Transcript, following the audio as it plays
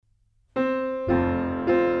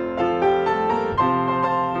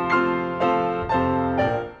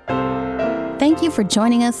Thank you for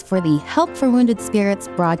joining us for the Help for Wounded Spirits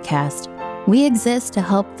broadcast. We exist to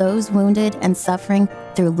help those wounded and suffering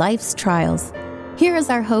through life's trials. Here is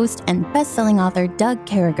our host and best-selling author, Doug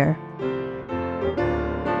Carriger.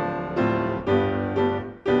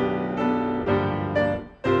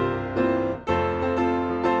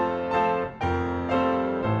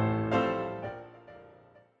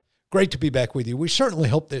 Great to be back with you. We certainly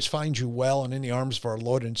hope this finds you well and in the arms of our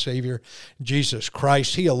Lord and Savior, Jesus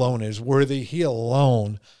Christ. He alone is worthy. He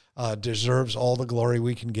alone deserves all the glory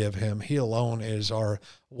we can give him. He alone is our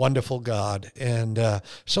wonderful God. And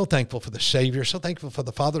so thankful for the Savior. So thankful for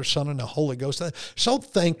the Father, Son, and the Holy Ghost. So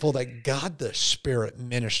thankful that God the Spirit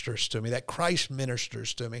ministers to me, that Christ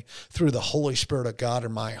ministers to me through the Holy Spirit of God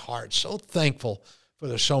in my heart. So thankful for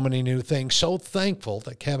there's so many new things. So thankful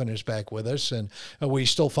that Kevin is back with us, and we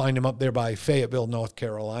still find him up there by Fayetteville, North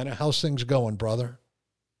Carolina. How's things going, brother?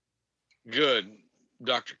 Good,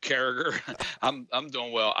 Dr. Carriger. I'm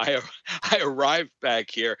doing well. I arrived back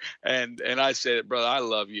here, and I said, brother, I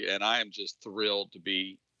love you, and I am just thrilled to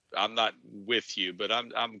be. I'm not with you, but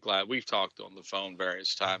I'm glad. We've talked on the phone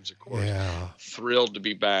various times, of course. Yeah. Thrilled to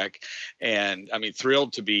be back, and I mean,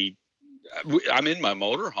 thrilled to be. I'm in my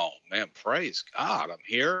motorhome, man. Praise God, I'm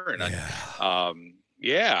here, and I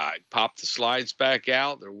popped the slides back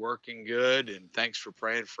out. They're working good, and thanks for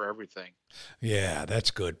praying for everything. Yeah, that's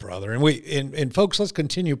good, brother. And folks, let's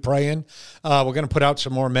continue praying. We're going to put out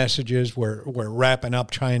some more messages. We're wrapping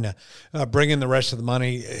up, trying to bring in the rest of the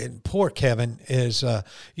money. And poor Kevin is,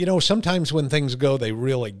 sometimes when things go, they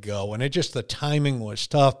really go. And the timing was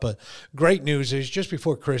tough. But great news is just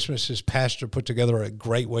before Christmas, his pastor put together a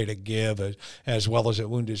great way to give, as well as at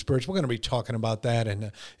Wounded Spirits. We're going to be talking about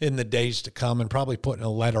that in the days to come, and probably putting a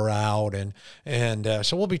letter out. And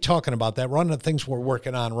so we'll be talking about that. One of the things we're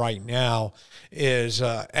working on right now is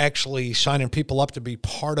actually signing people up to be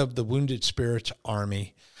part of the Wounded Spirits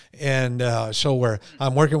Army. And so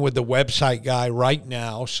I'm working with the website guy right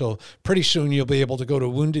now. So pretty soon you'll be able to go to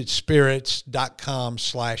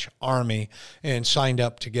woundedspirits.com/army and sign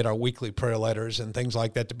up to get our weekly prayer letters and things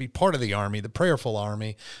like that, to be part of the Army, the prayerful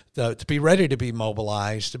Army, to be ready to be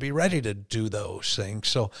mobilized, to be ready to do those things.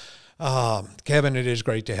 So Kevin, it is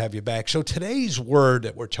great to have you back. So today's word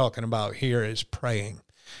that we're talking about here is praying.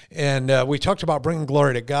 And we talked about bringing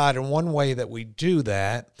glory to God, and one way that we do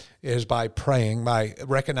that is by praying, by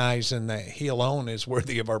recognizing that he alone is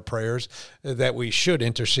worthy of our prayers, that we should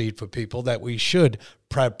intercede for people, that we should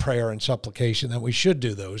prayer and supplication, that we should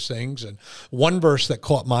do those things. And one verse that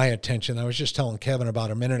caught my attention, I was just telling Kevin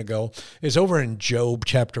about a minute ago, is over in Job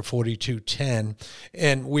chapter 42:10.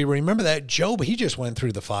 And we remember that Job, he just went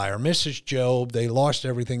through the fire. Mrs. Job, they lost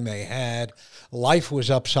everything they had. Life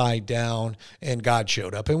was upside down, and God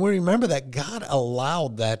showed up. And we remember that God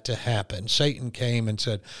allowed that to happen. Satan came and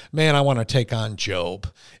said, man, I want to take on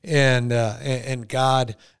Job. And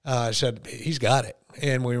God said, he's got it.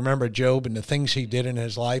 And we remember Job and the things he did in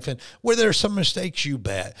his life. And were there some mistakes? You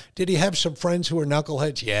bet. Did he have some friends who were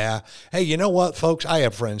knuckleheads? Yeah. Hey, you know what, folks? I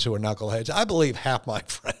have friends who are knuckleheads. I believe half my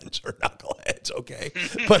friends are knuckleheads, okay?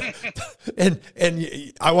 But and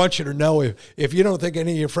I want you to know, if you don't think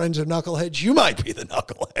any of your friends are knuckleheads, you might be the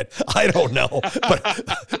knucklehead. I don't know.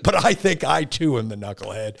 But I think I, too, am the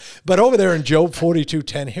knucklehead. But over there in Job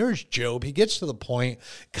 42:10, here's Job. He gets to the point.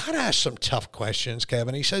 God asks some tough questions,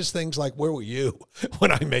 Kevin. He says things like, where were you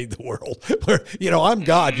when I made the world? Where, I'm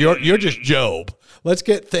God, you're just Job. Let's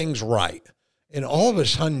get things right. And all of a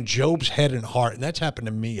sudden, Job's head and heart, and that's happened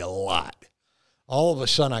to me a lot. All of a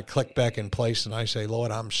sudden, I click back in place and I say,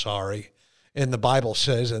 Lord, I'm sorry. And the Bible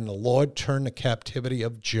says, and the Lord turned the captivity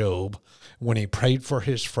of Job when he prayed for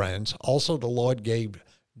his friends. Also, the Lord gave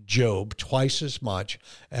Job twice as much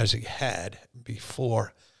as he had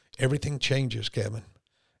before. Everything changes, Kevin.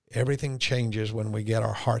 Everything changes when we get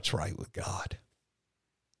our hearts right with God.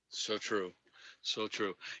 So true. So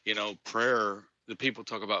true. Prayer, the people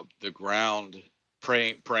talk about the ground,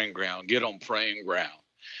 praying ground, get on praying ground.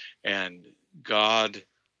 And God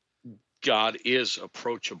is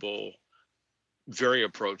approachable, very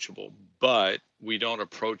approachable, but we don't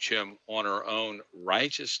approach him on our own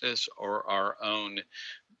righteousness or our own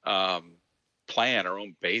plan, our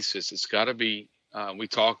own basis. It's got to be. We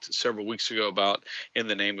talked several weeks ago about in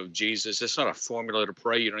the name of Jesus. It's not a formula to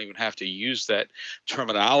pray. You don't even have to use that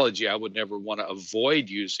terminology. I would never want to avoid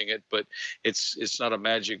using it, but it's not a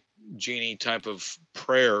magic genie type of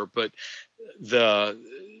prayer. But the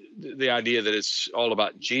idea that it's all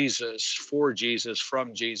about Jesus, for Jesus,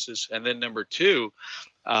 from Jesus, and then number two,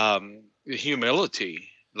 humility.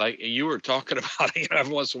 Like you were talking about,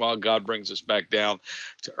 every once in a while, God brings us back down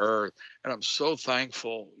to earth. And I'm so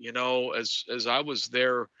thankful, as I was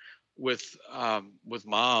there with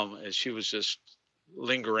Mom, as she was just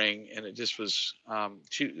lingering, and it just was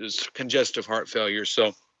she was congestive heart failure.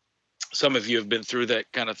 So some of you have been through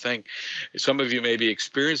that kind of thing. Some of you may be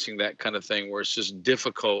experiencing that kind of thing where it's just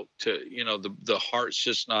difficult to, the heart's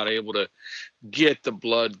just not able to get the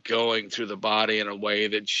blood going through the body in a way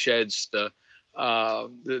that sheds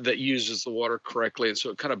that uses the water correctly. And so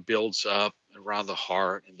it kind of builds up around the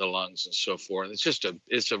heart and the lungs and so forth.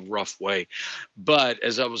 It's a rough way. But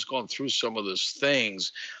as I was going through some of those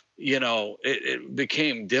things, it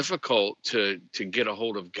became difficult to get a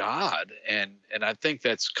hold of God. And I think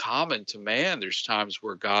that's common to man. There's times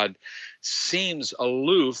where God seems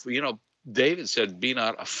aloof. David said, be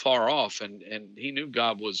not afar off. And he knew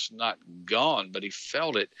God was not gone, but he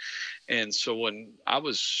felt it. And so when I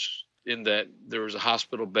was there was a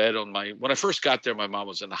hospital bed when I first got there, my mom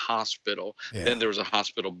was in the hospital. Yeah. Then there was a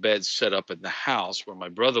hospital bed set up in the house where my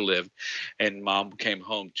brother lived, and Mom came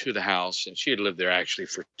home to the house, and she had lived there actually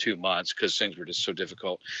for 2 months because things were just so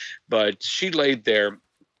difficult. But she laid there,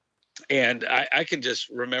 and I can just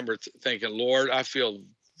remember thinking, Lord, I feel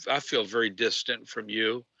very distant from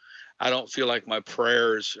you. I don't feel like my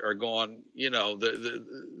prayers are going,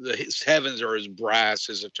 the heavens are as brass,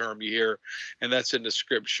 is a term you hear. And that's in the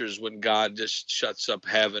scriptures when God just shuts up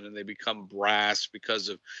heaven and they become brass because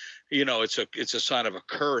of, it's a sign of a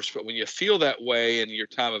curse. But when you feel that way in your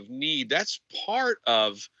time of need, that's part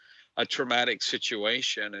of a traumatic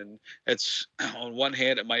situation. And it's, on one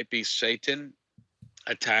hand, it might be Satan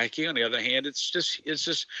attacking. On the other hand, it's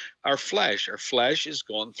just our flesh. Our flesh is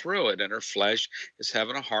going through it, and our flesh is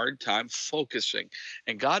having a hard time focusing.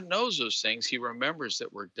 And God knows those things. He remembers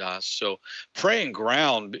that we're dust. So praying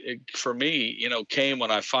ground for me, came when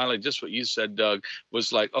I finally, just what you said, Doug,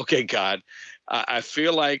 was like, okay, God, I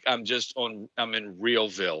feel like I'm in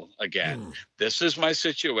Realville again. This is my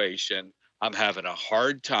situation. I'm having a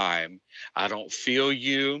hard time. I don't feel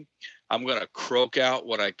you. I'm going to croak out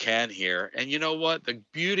what I can here. And you know what? The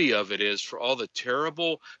beauty of it is, for all the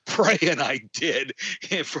terrible praying I did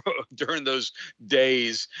during those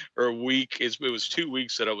days or week, it was 2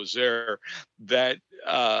 weeks that I was there, that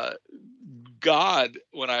God,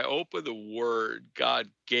 when I opened the word, God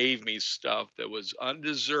gave me stuff that was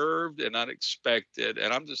undeserved and unexpected.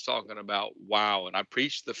 And I'm just talking about, wow. And I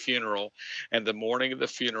preached the funeral, and the morning of the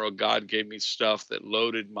funeral, God gave me stuff that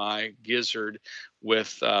loaded my gizzard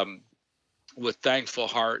with thankful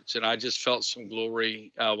hearts. And I just felt some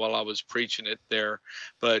glory while I was preaching it there.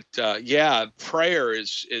 But prayer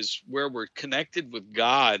is where we're connected with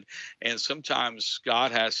God. And sometimes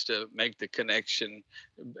God has to make the connection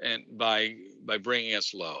and by bringing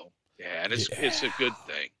us low. Yeah. And it's a good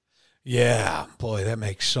thing. Yeah, boy, that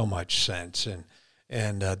makes so much sense.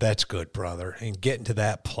 And that's good, brother. And getting to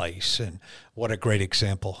that place, and what a great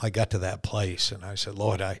example. I got to that place, and I said,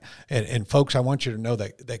 Lord, and folks, I want you to know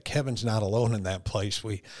that Kevin's not alone in that place.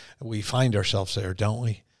 We find ourselves there, don't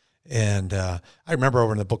we? And I remember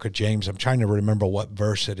over in the book of James, I'm trying to remember what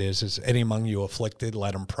verse it is. Is any among you afflicted?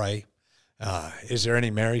 Let him pray. Is there any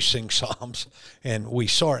merry? Sing psalms. And we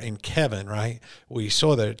saw it in Kevin, right? We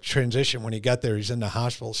saw the transition when he got there. He's in the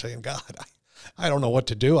hospital saying, God, I don't know what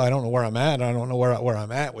to do. I don't know where I'm at. I don't know where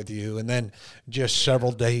I'm at with you. And then just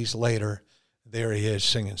several days later, there he is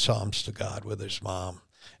singing psalms to God with his mom.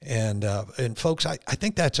 And folks, I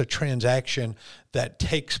think that's a transaction that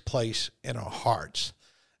takes place in our hearts.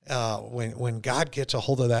 When God gets a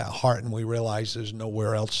hold of that heart and we realize there's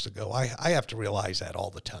nowhere else to go. I have to realize that all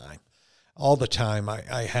the time. All the time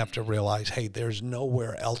I have to realize, hey, there's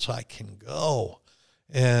nowhere else I can go.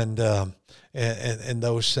 And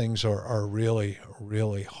those things are really,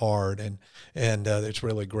 really hard. And it's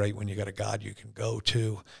really great when you got a God you can go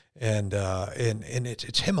to. And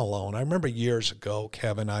it's him alone. I remember years ago,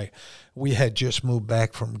 Kevin, we had just moved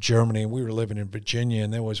back from Germany, and we were living in Virginia,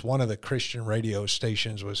 and there was one of the Christian radio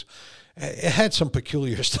stations it had some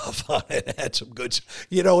peculiar stuff on it. It had some good,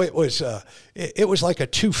 it was like a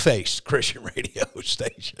two-faced Christian radio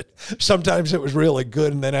station. Sometimes it was really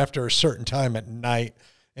good, and then after a certain time at night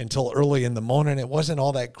until early in the morning, it wasn't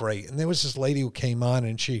all that great. And there was this lady who came on,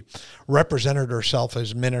 and she represented herself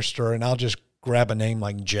as minister, and I'll just grab a name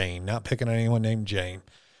like Jane, not picking on anyone named Jane,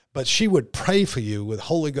 but she would pray for you with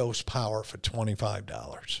Holy Ghost power for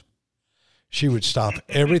 $25. She would stop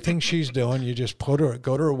everything she's doing. You just go to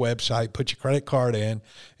her website, put your credit card in,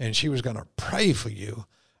 and she was going to pray for you.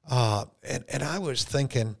 And I was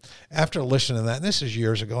thinking, after listening to that, and this is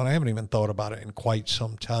years ago, and I haven't even thought about it in quite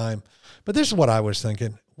some time, but this is what I was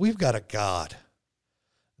thinking. We've got a God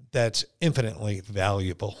that's infinitely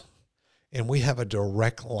valuable, and we have a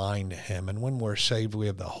direct line to him. And when we're saved, we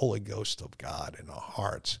have the Holy Ghost of God in our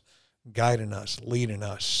hearts. guiding us, leading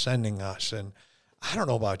us, sending us. And I don't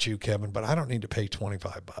know about you, Kevin, but I don't need to pay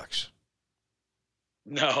 $25.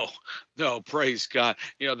 No, no, praise God.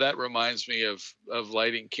 That reminds me of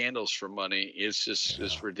lighting candles for money. It's just,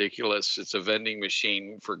 it's ridiculous. It's a vending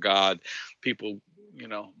machine for God. People,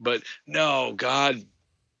 but no, God,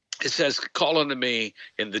 it says, call unto me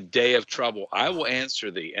in the day of trouble. I will answer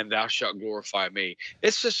thee, and thou shalt glorify me.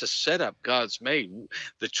 It's just a setup God's made.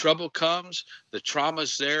 The trouble comes, the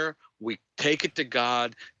trauma's there. We take it to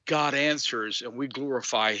God. God answers, and we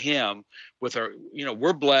glorify him with our,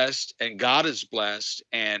 we're blessed, and God is blessed,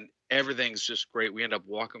 and everything's just great. We end up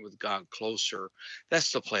walking with God closer.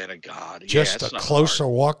 That's the plan of God. Just a closer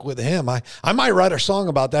walk with him. I might write a song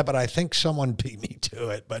about that, but I think someone beat me to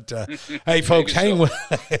it. But hey, folks, hang with.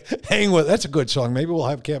 That's a good song. Maybe we'll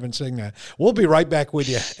have Kevin sing that. We'll be right back with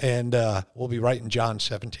you, and we'll be right in John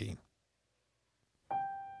 17.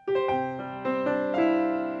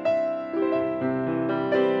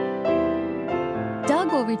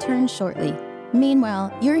 Doug will return shortly.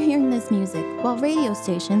 Meanwhile, you're hearing this music while radio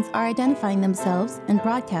stations are identifying themselves and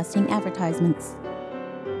broadcasting advertisements.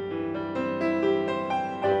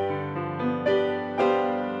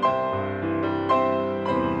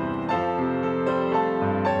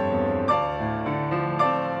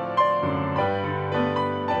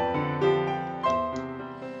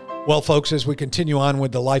 Well, folks, as we continue on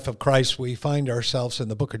with the life of Christ, we find ourselves in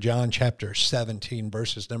the book of John, chapter 17,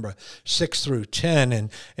 verses number 6 through 10, and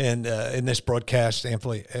in this broadcast,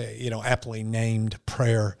 aptly named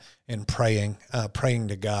prayer and praying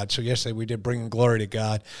to God. So yesterday we did bring glory to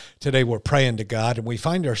God. Today we're praying to God, and we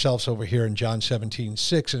find ourselves over here in John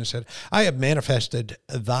 17:6, and it said, I have manifested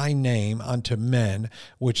thy name unto men,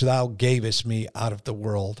 which thou gavest me out of the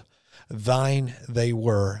world. Thine they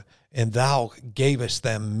were, and thou gavest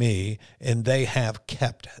them me, and they have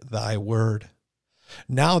kept thy word.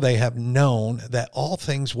 Now they have known that all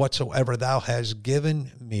things whatsoever thou hast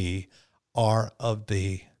given me are of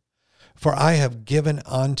thee. For I have given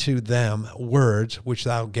unto them words which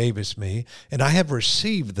thou gavest me, and I have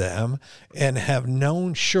received them, and have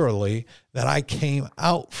known surely that I came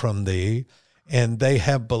out from thee, and they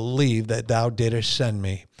have believed that thou didst send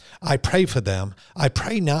me. I pray for them. I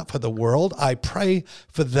pray not for the world. I pray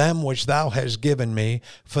for them which thou hast given me,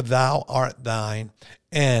 for thou art thine,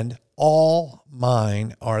 and all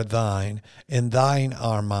mine are thine, and thine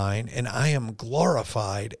are mine, and I am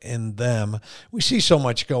glorified in them. We see so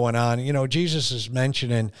much going on. Jesus is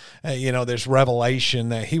mentioning, this revelation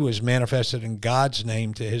that he was manifested in God's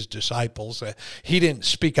name to his disciples. He didn't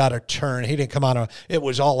speak out of turn. He didn't come out of, it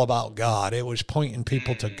was all about God. It was pointing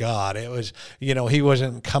people to God. It was, he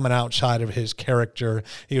wasn't coming outside of his character.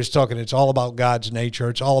 He was talking, it's all about God's nature.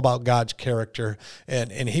 It's all about God's character.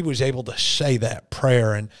 And he was able to say that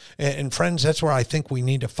prayer. And friends, that's where I think we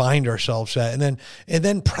need to find ourselves at. And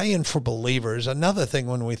then praying for believers. Another thing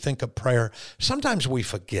when we think of prayer, sometimes we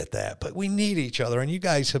forget that, but we need each other. And you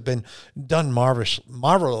guys have been done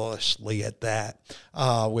marvelously at that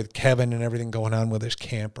with Kevin and everything going on with his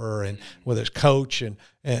camper and with his coach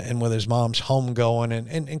and with his mom's home going,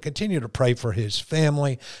 and continue to pray for his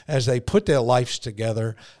family as they put their lives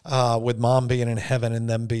together, with mom being in heaven and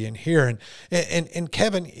them being here. And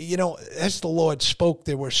Kevin, as the Lord spoke,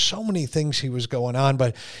 there were so many things he was going on,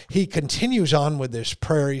 but he continues on with this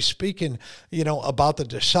prayer. He's speaking, about the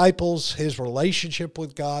disciples, his relationship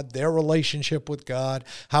with God, their relationship with God,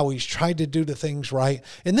 how he's tried to do the things right.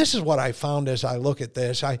 And this is what I found as I look at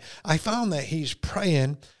this. I found that he's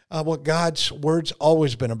praying what God's word's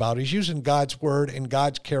always been about. He's using God's word and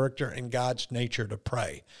God's character and God's nature to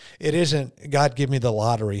pray. It isn't, God, give me the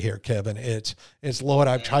lottery here, Kevin. It's Lord,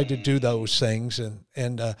 I've tried to do those things,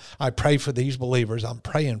 and I pray for these believers. I'm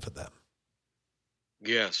praying for them.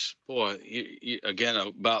 Yes, boy, you, again,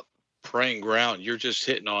 about praying ground, you're just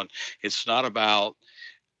hitting on, it's not about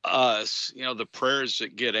us. The prayers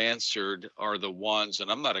that get answered are the ones,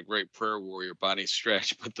 and I'm not a great prayer warrior by any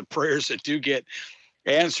stretch, but the prayers that do get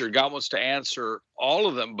answered, God wants to answer all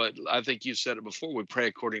of them. But I think you said it before, we pray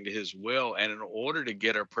according to his will. And in order to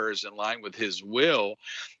get our prayers in line with his will,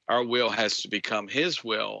 our will has to become his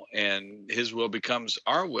will, and his will becomes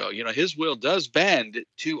our will. His will does bend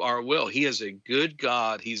to our will. He is a good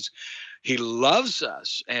God. He loves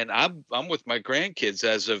us. And I'm with my grandkids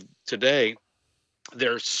as of today.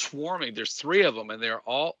 They're swarming. There's 3 of them, and they're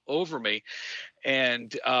all over me.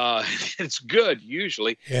 And it's good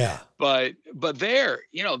usually. Yeah. But their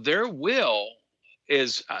will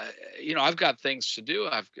is, I've got things to do.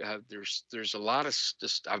 There's a lot of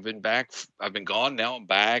just, I've been gone. Now I'm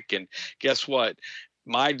back. And guess what?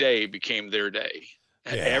 My day became their day.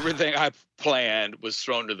 Yeah. Everything I planned was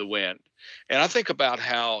thrown to the wind. And I think about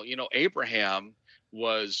how, Abraham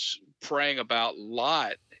was praying about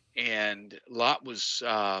Lot, and Lot was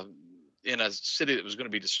in a city that was going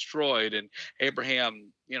to be destroyed. And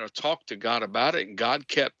Abraham, talked to God about it, and God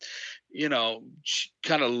kept,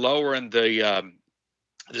 kind of lowering the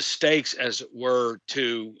stakes, as it were,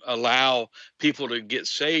 to allow people to get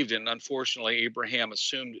saved. And unfortunately, Abraham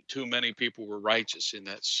assumed that too many people were righteous in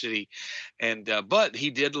that city. And but he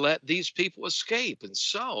did let these people escape. And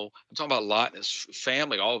so I'm talking about Lot and his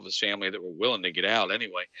family, all of his family that were willing to get out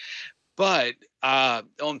anyway. But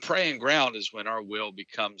on praying ground is when our will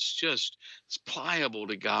becomes just pliable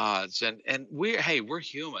to God's. And we're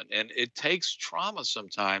human, and it takes trauma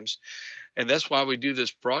sometimes, and that's why we do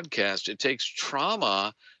this broadcast. It takes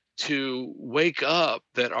trauma to wake up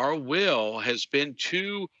that our will has been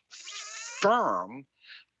too firm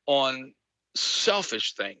on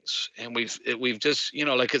selfish things, and we've just,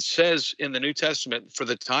 like it says in the New Testament, for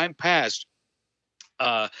the time past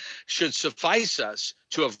should suffice us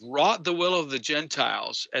to have wrought the will of the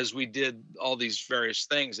Gentiles, as we did all these various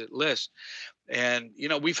things that list. And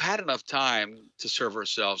we've had enough time to serve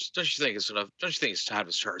ourselves. Don't you think it's enough? Don't you think it's time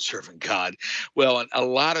to start serving God? Well, and a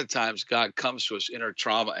lot of times God comes to us in our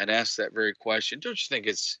trauma and asks that very question. Don't you think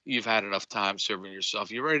you've had enough time serving yourself?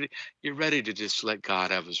 You're ready to just let God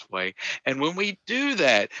have his way. And when we do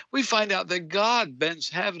that, we find out that God bends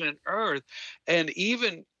heaven and earth, and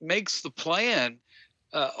even makes the plan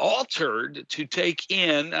altered to take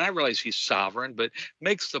in, and I realize he's sovereign, but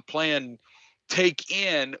makes the plan take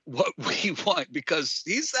in what we want, because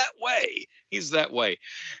he's that way. He's that way.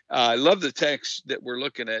 I love the text that we're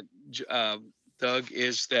looking at, Doug,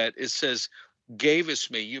 is that it says, "Gave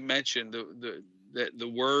us me." You mentioned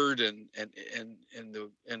the word and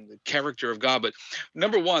the character of God, but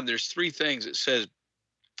number one, there's three things it says.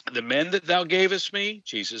 The men that thou gavest me,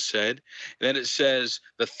 Jesus said. Then it says,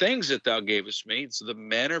 the things that thou gavest me. So the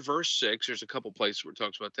men are verse 6. There's a couple places where it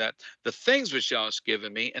talks about that. The things which thou hast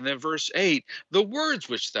given me. And then verse 8, the words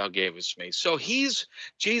which thou gavest me. So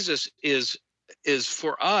Jesus is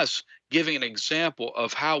for us giving an example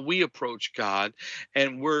of how we approach God.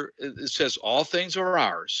 And it says all things are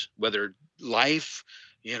ours, whether life,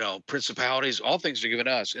 principalities, all things are given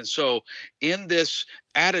us. And so in this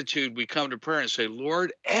attitude, we come to prayer and say,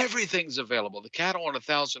 Lord, everything's available. The cattle on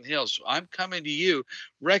 1,000 hills. So I'm coming to you,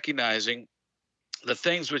 recognizing the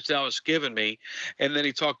things which thou hast given me. And then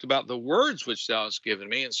he talked about the words which thou hast given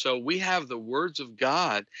me. And so we have the words of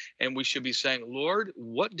God, and we should be saying, Lord,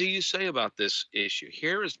 what do you say about this issue?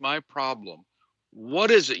 Here is my problem.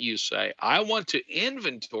 What is it you say? I want to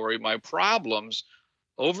inventory my problems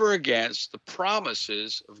over against the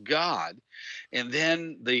promises of God. And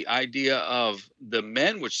then the idea of the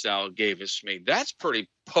men which thou gavest me, that's pretty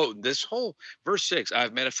potent. This whole verse 6,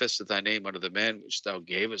 I've manifested thy name unto the men which thou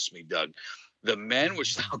gavest me, Doug. The men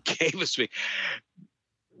which thou gavest me.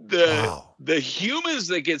 The humans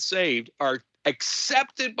that get saved are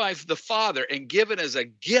accepted by the Father and given as a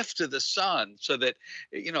gift to the Son, so that,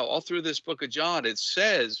 all through this book of John, it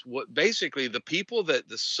says what basically the people that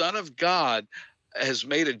the Son of God has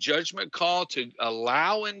made a judgment call to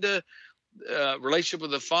allow into relationship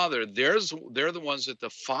with the Father, they're the ones that the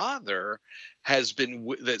Father has been,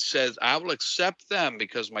 that says, I will accept them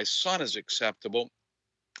because my Son is acceptable.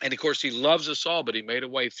 And of course, he loves us all, but he made a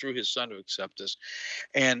way through his Son to accept us.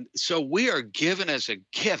 And so we are given as a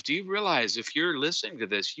gift. Do you realize, if you're listening to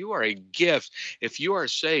this, you are a gift? If you are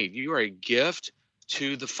saved, you are a gift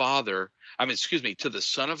to the Father. To the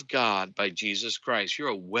Son of God by Jesus Christ. You're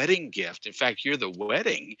a wedding gift. In fact, you're the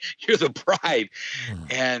wedding. You're the bride.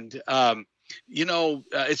 And,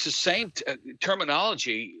 it's the same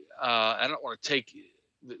terminology. I don't want to take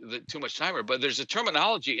too much time here, but there's a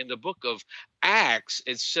terminology in the book of Acts.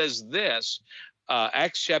 It says this,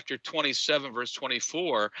 Acts chapter 27, verse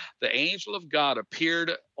 24, the angel of God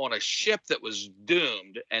appeared on a ship that was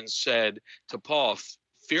doomed and said to Paul,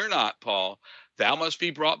 fear not, Paul, thou must be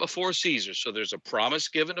brought before Caesar. So there's a promise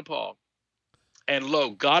given to Paul. And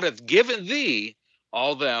lo, God hath given thee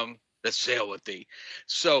all them that sail with thee.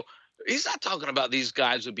 So he's not talking about these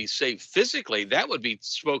guys would be saved physically. That would be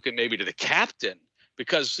spoken maybe to the captain,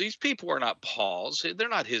 because these people are not Paul's. They're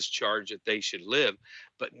not his charge that they should live.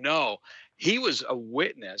 But no, he was a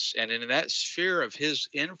witness. And in that sphere of his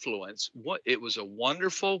influence, it was a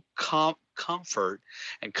wonderful comfort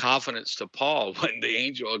and confidence to Paul when the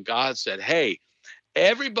angel of God said, hey,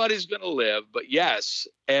 everybody's going to live, but yes,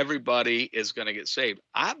 everybody is going to get saved.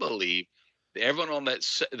 I believe everyone on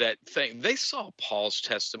that thing, they saw Paul's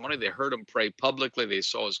testimony. They heard him pray publicly. They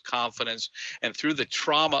saw his confidence. And through the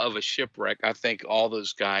trauma of a shipwreck, I think all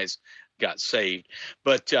those guys got saved.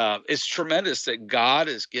 But it's tremendous that God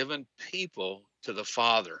has given people to the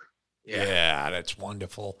Father. Yeah, that's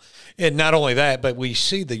wonderful. And not only that, but we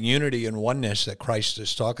see the unity and oneness that Christ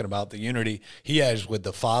is talking about, the unity he has with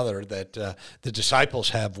the Father that the disciples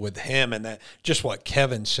have with him, and that just what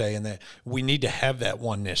Kevin's saying, that we need to have that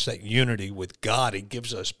oneness, that unity with God. He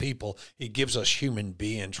gives us people, he gives us human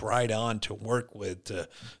beings right on to work with,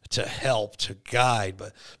 to help, to guide.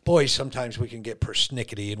 But boy, sometimes we can get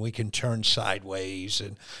persnickety and we can turn sideways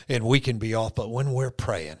and we can be off. But when we're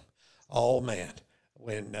praying, oh man,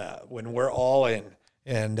 when we're all in,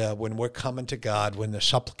 and when we're coming to God, when the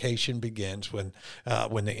supplication begins, when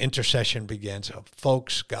the intercession begins,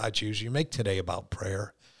 folks, God's using you. Make today about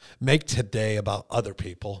prayer. Make today about other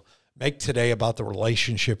people. Make today about the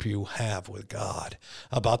relationship you have with God,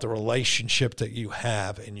 about the relationship that you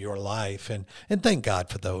have in your life, and thank God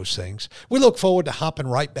for those things. We look forward to hopping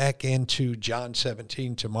right back into John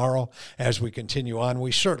 17 tomorrow as we continue on.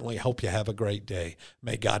 We certainly hope you have a great day.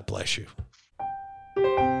 May God bless you.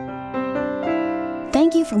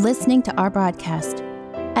 Thank you for listening to our broadcast.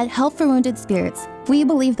 At Help for Wounded Spirits, we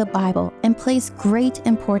believe the Bible and place great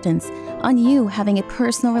importance on you having a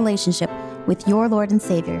personal relationship with your Lord and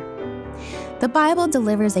Savior. The Bible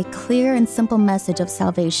delivers a clear and simple message of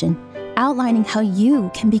salvation, outlining how you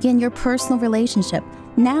can begin your personal relationship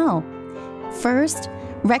now. First,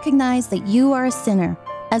 recognize that you are a sinner,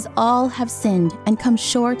 as all have sinned and come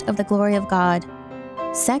short of the glory of God.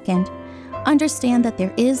 Second, understand that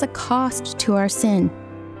there is a cost to our sin,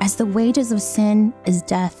 as the wages of sin is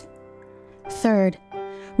death. Third,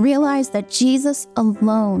 realize that Jesus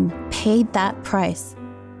alone paid that price.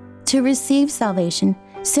 To receive salvation,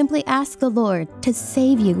 simply ask the Lord to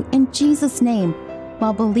save you in Jesus' name,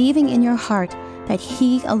 while believing in your heart that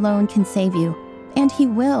He alone can save you, and He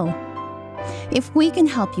will. If we can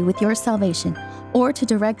help you with your salvation or to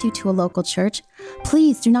direct you to a local church,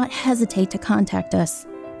 please do not hesitate to contact us.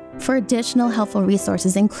 For additional helpful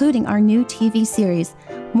resources, including our new TV series,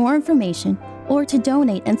 more information, or to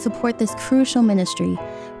donate and support this crucial ministry,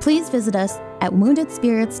 please visit us at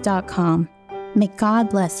woundedspirits.com. May God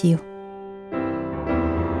bless you.